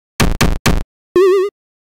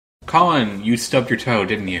Colin, you stubbed your toe,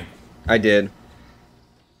 didn't you? I did.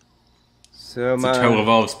 So It's a toe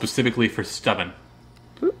evolved specifically for stubbing.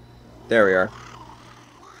 Boop. There we are.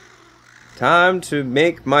 Time to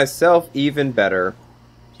make myself even better.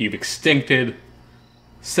 You've extincted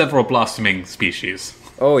several blossoming species.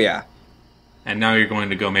 Oh, yeah. And now you're going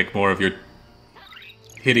to go make more of your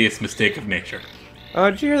hideous mistake of nature.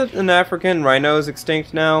 Did you hear that an African rhino is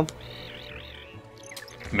extinct now?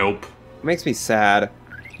 Nope. It makes me sad.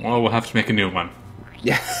 Well, we'll have to make a new one.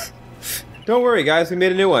 Yeah. Don't worry, guys. We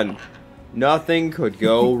made a new one. Nothing could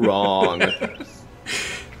go wrong.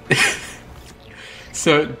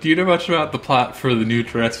 So, do you know much about the plot for the new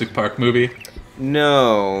Jurassic Park movie?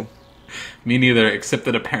 No. Me neither, except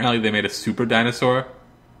that apparently they made a super dinosaur.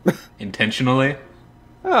 Intentionally.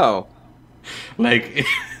 Oh. Like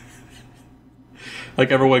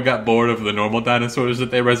everyone got bored of the normal dinosaurs that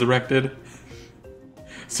they resurrected.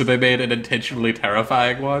 So they made an intentionally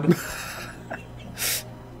terrifying one.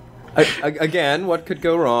 Again, what could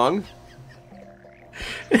go wrong?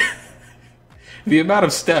 The amount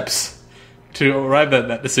of steps to arrive at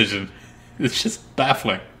that decision is just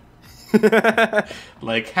baffling.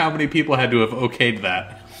 Like, how many people had to have okayed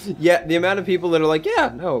that? Yeah, the amount of people that are like,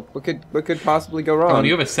 yeah, no, what could possibly go wrong? When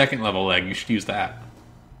you have a second level leg, you should use that.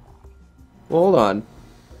 Well, hold on.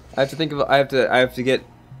 I have to think of. I have to get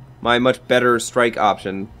my much better strike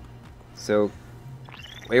option. So,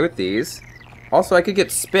 away with these. Also, I could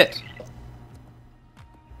get spit.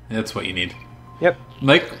 That's what you need. Yep.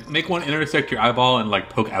 Make one intersect your eyeball and like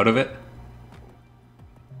poke out of it.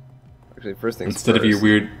 Actually, first things instead first. of your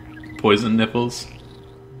weird poison nipples.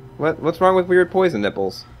 What's wrong with weird poison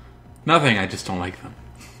nipples? Nothing. I just don't like them.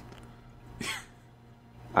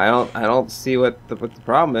 I don't see what the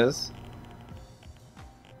problem is.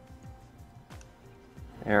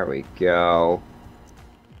 There we go.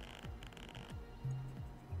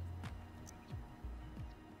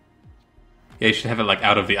 Yeah, you should have it like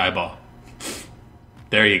out of the eyeball.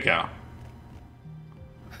 There you go.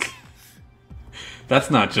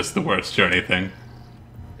 That's not just the worst or anything.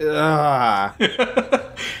 Ugh.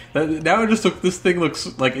 Now this thing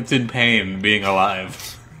looks like it's in pain being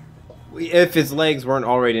alive. If his legs weren't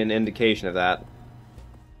already an indication of that.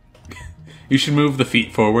 You should move the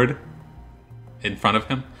feet forward. In front of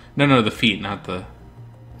him? No, the feet, not the...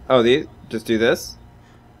 Oh, just do this?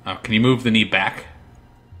 Oh, can you move the knee back?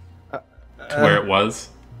 To where it was?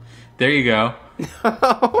 There you go.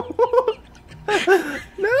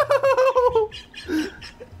 No!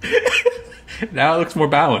 Now it looks more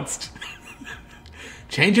balanced.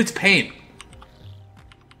 Change its paint.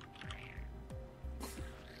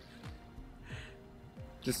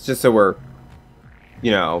 Just so we're,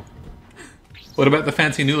 What about the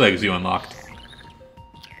fancy new legs you unlocked?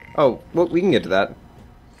 Oh, well, we can get to that.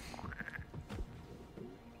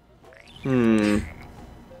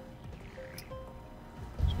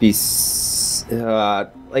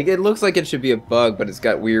 Like, it looks like it should be a bug, but it's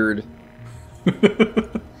got weird...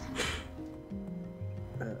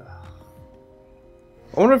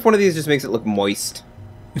 I wonder if one of these just makes it look moist.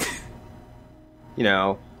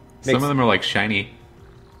 Some of them are like shiny.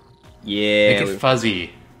 Yeah. Make it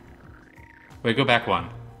fuzzy. Wait, go back one.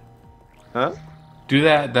 Huh? Do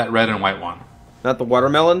that red and white one. Not the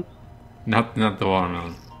watermelon? Not the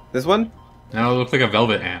watermelon. This one? No, it looks like a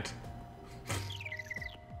velvet ant.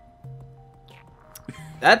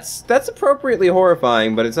 That's appropriately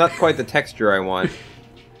horrifying, but it's not quite the texture I want.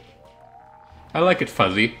 I like it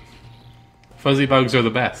fuzzy. Fuzzy bugs are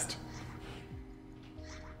the best.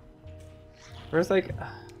 There's like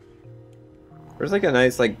a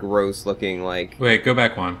nice, like, gross looking, like... Wait, go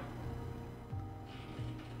back one.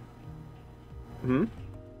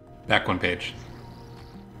 Back one page.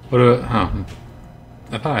 What about... Oh.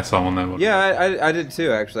 I thought I saw one that would... Yeah, I did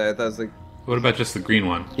too, actually. I thought it was like... What about just the green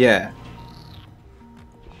one? Yeah.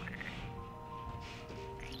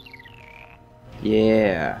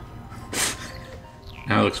 Yeah.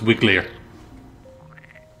 Now it looks wigglier.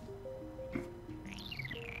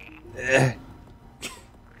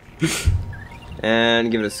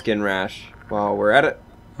 And give it a skin rash while we're at it.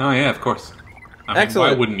 Oh yeah, of course. I mean,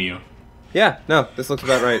 Excellent. why wouldn't you? Yeah, no, this looks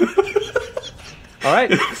about right.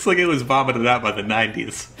 Alright. It looks like it was vomited out by the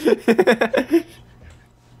 90s.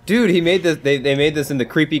 Dude, he made this. They made this in the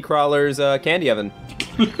Creepy Crawler's candy oven.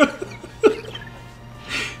 Look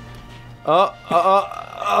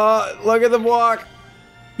at them walk.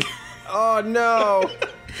 Oh no.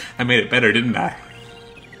 I made it better, didn't I?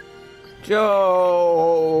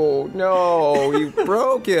 Joe, no, you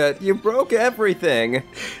broke it. You broke everything.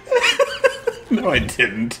 No, I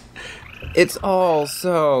didn't. It's all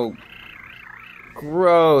so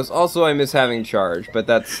Gross. Also, I miss having charge, but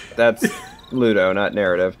that's Ludo, not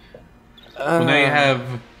narrative. Well, now you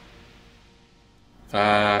have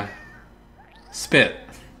spit.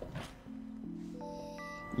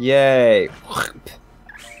 Yay.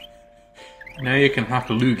 Now you can hack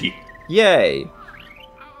a loogie. Yay.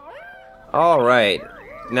 Alright.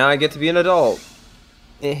 Now I get to be an adult.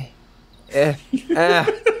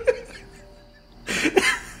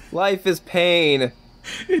 Life is pain.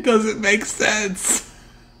 It doesn't make sense.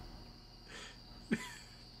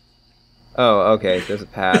 Oh, okay. There's a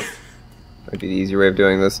path. Might be the easier way of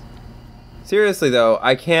doing this. Seriously though,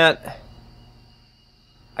 I can't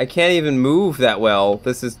even move that well.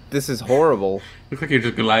 This is horrible. Looks like you're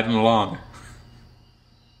just gliding along.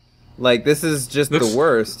 Like, this is just the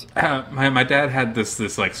worst. My dad had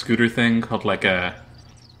this like scooter thing called like it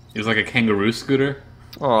was like a kangaroo scooter.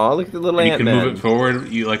 Aw, look at the little And you Ant-Man. can move it forward.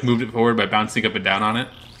 You like moved it forward by bouncing up and down on it.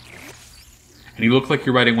 And you look like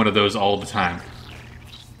you're riding one of those all the time.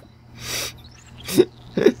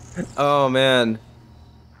 Oh man.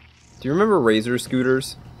 Do you remember Razor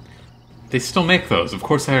scooters? They still make those. Of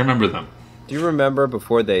course I remember them. Do you remember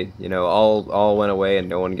before they, all went away and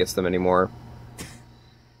no one gets them anymore?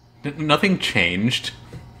 Nothing changed.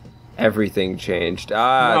 Everything changed.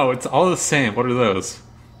 No, it's all the same. What are those?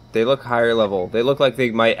 They look higher level. They look like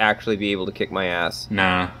they might actually be able to kick my ass.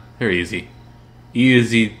 Nah, they're easy.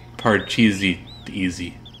 Easy, parcheesi,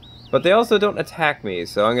 easy. But they also don't attack me,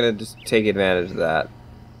 so I'm gonna just take advantage of that.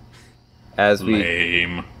 As we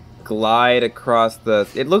Lame. glide across the...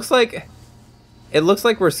 It looks like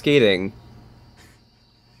we're skating.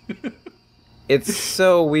 It's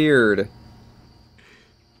so weird.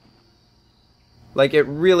 Like, it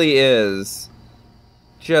really is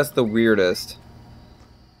just the weirdest.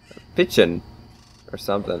 Pitchin' or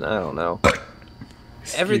something, I don't know.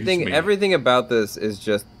 Everything about this is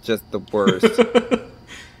just the worst.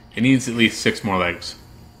 It needs at least 6 more legs.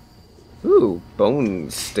 Ooh, bone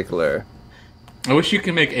stickler. I wish you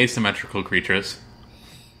could make asymmetrical creatures.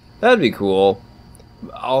 That'd be cool.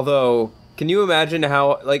 Although, can you imagine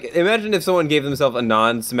imagine if someone gave themselves a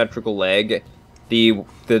non-symmetrical leg, the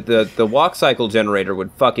walk cycle generator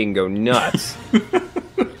would fucking go nuts.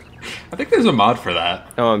 I think there's a mod for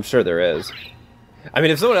that. Oh, I'm sure there is. I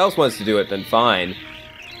mean, if someone else wants to do it, then fine.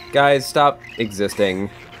 Guys, stop existing.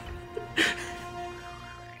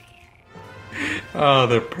 Oh,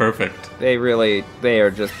 they're perfect. They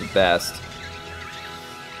are just the best.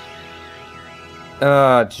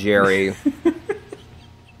 Ah, Jerry.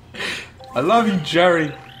 I love you,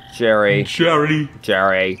 Jerry. Jerry. Jerry.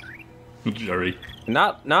 Jerry. Jerry.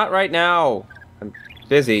 Not right now. I'm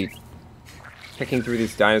busy picking through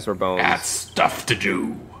these dinosaur bones. That's stuff to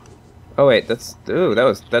do. Oh wait, that's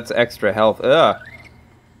extra health. Ugh.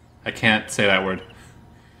 I can't say that word.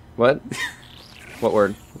 What? What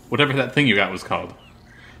word? Whatever that thing you got was called.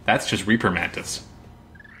 That's just Reaper Mantis.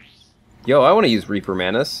 Yo, I want to use Reaper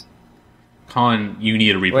Mantis. Colin, you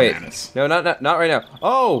need a Reaper Mantis. No, not right now.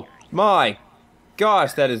 Oh my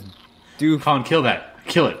gosh, that is doof. Colin, kill that.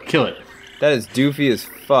 Kill it. Kill it. That is doofy as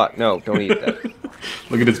fuck. No, don't eat that.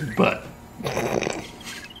 Look at his butt.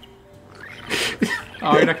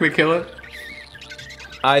 Oh, you're not gonna kill it?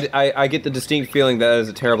 I get the distinct feeling that is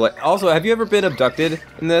a terrible... Also, have you ever been abducted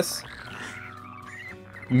in this?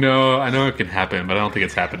 No, I know it can happen, but I don't think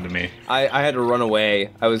it's happened to me. I had to run away.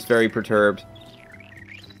 I was very perturbed.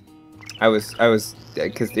 I was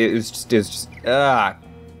because it was just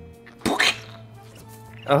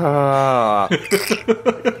All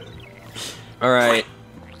right.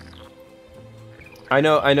 I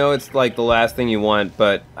know it's like the last thing you want,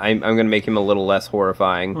 but I'm gonna make him a little less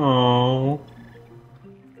horrifying. Oh.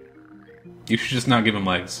 You should just not give him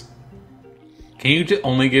legs. Can you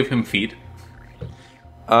only give him feet?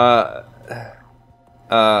 No.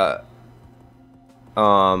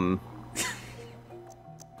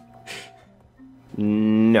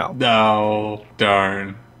 No,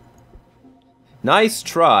 darn. Nice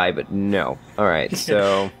try, but no. Alright,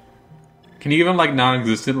 so... Can you give him, like,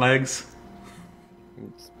 non-existent legs?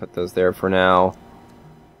 Let's put those there for now.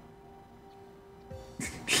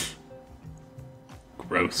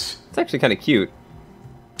 Gross. It's actually kind of cute.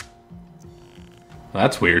 Well,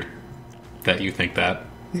 that's weird. That you think that.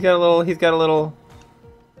 He's got a little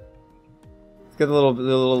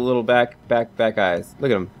back eyes.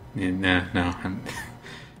 Look at him. Yeah, no.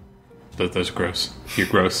 Those are gross. You're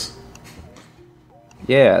gross.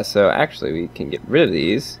 Yeah, so actually we can get rid of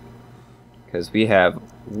these. Because we have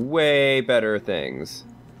way better things.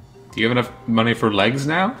 Do you have enough money for legs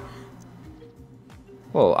now?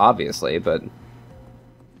 Well, obviously, but...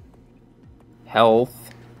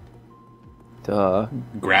 Health. Duh.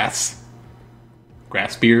 Grass?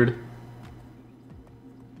 Grass beard.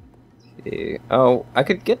 Oh, I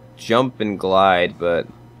could get jump and glide, but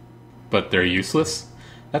But they're useless?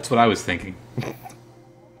 That's what I was thinking.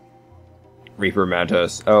 Reaper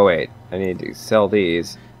Mantis. Oh wait, I need to sell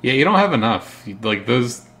these. Yeah, you don't have enough. Like,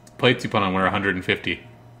 those plates you put on were 150.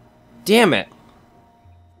 Damn it!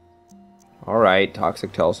 Alright,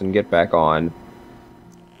 Toxic Telson, get back on.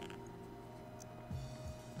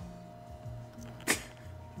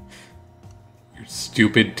 Your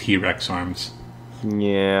stupid T-Rex arms.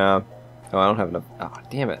 Yeah. Oh, I don't have enough. Oh,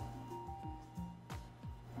 damn it.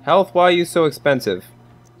 Health, why are you so expensive?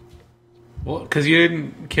 Well, because you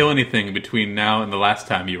didn't kill anything between now and the last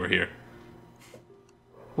time you were here.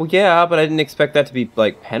 Well, yeah, but I didn't expect that to be,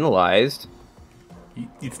 like, penalized.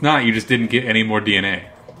 It's not, you just didn't get any more DNA.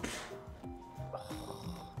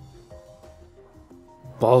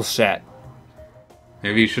 Bullshit.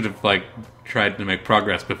 Maybe you should have, like, tried to make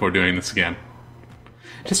progress before doing this again.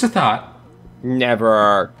 Just a thought.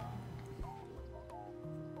 Never.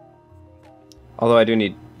 Although I do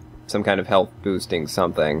need some kind of health boosting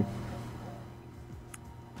something.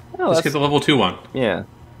 Oh, Let's get the level 2 one. Yeah.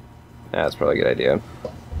 That's probably a good idea.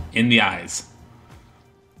 In the eyes.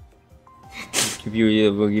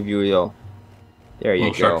 We'll give you a little... There you go.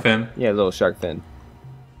 Little shark fin? Yeah, a little shark fin.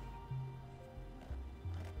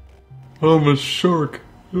 I'm a shark.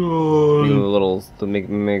 Oh. Make him a little, to make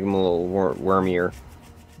him a little wormier.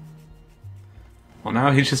 Well,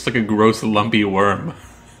 now he's just like a gross, lumpy worm.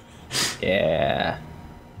 Yeah.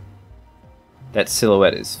 That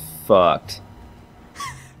silhouette is fucked.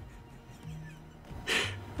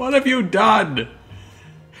 What have you done?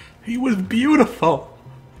 He was beautiful.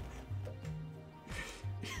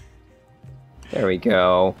 There we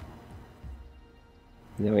go.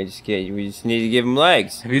 And then we just need to give him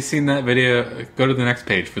legs. Have you seen that video? Go to the next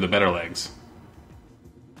page for the better legs.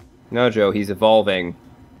 No, Joe, he's evolving.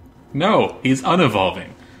 No, he's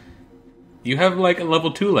unevolving. You have like a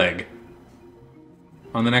level 2 leg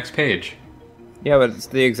on the next page. Yeah, but it's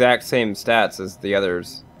the exact same stats as the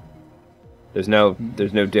others. There's no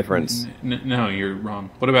difference. No, you're wrong.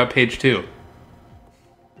 What about page 2?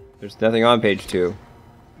 There's nothing on page 2.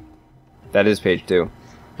 That is page 2.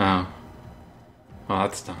 Oh. Well,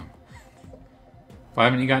 that's dumb. Why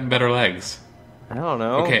haven't you gotten better legs? I don't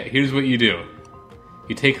know. Okay, here's what you do.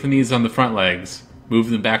 You take the knees on the front legs, move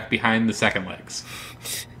them back behind the second legs.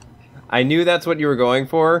 I knew that's what you were going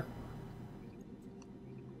for.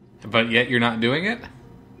 But yet you're not doing it?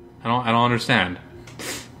 I don't understand.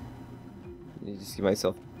 You just give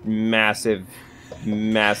myself massive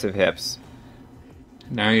hips.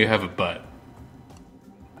 Now you have a butt.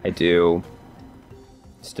 I do.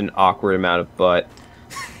 Just an awkward amount of butt.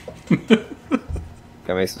 Gotta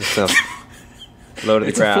make myself low to the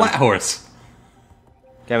It's ground. a flat horse.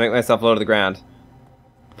 Gotta make myself low to the ground.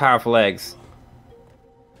 Powerful legs.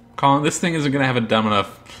 Colin, this thing isn't gonna have a dumb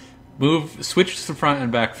enough... Switch to the front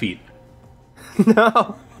and back feet.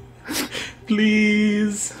 No!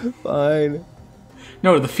 Please. Fine.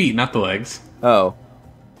 No, the feet, not the legs. Oh.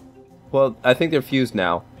 Well, I think they're fused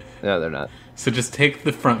now. No, they're not. So just take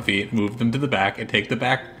the front feet, move them to the back, and take the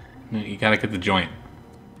back... No, you gotta get the joint.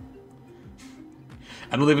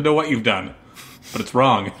 I don't even know what you've done, but it's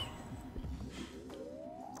wrong.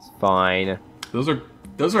 It's fine. Those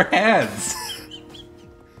are heads.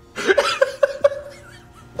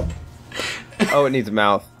 Oh, it needs a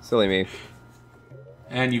mouth. Silly me.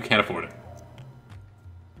 And you can't afford it.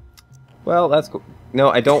 Well, that's cool. No,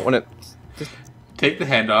 I don't want to... Just... Take the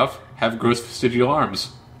hand off, have gross vestigial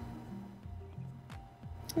arms.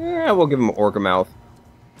 Yeah, we'll give him an orca mouth.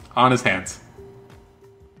 On his hands.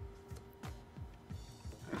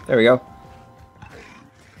 There we go.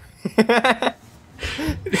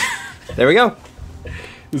 There we go.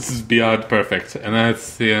 This is beyond perfect. And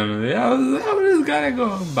that's the end of the... I was just gonna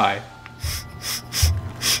go. Bye.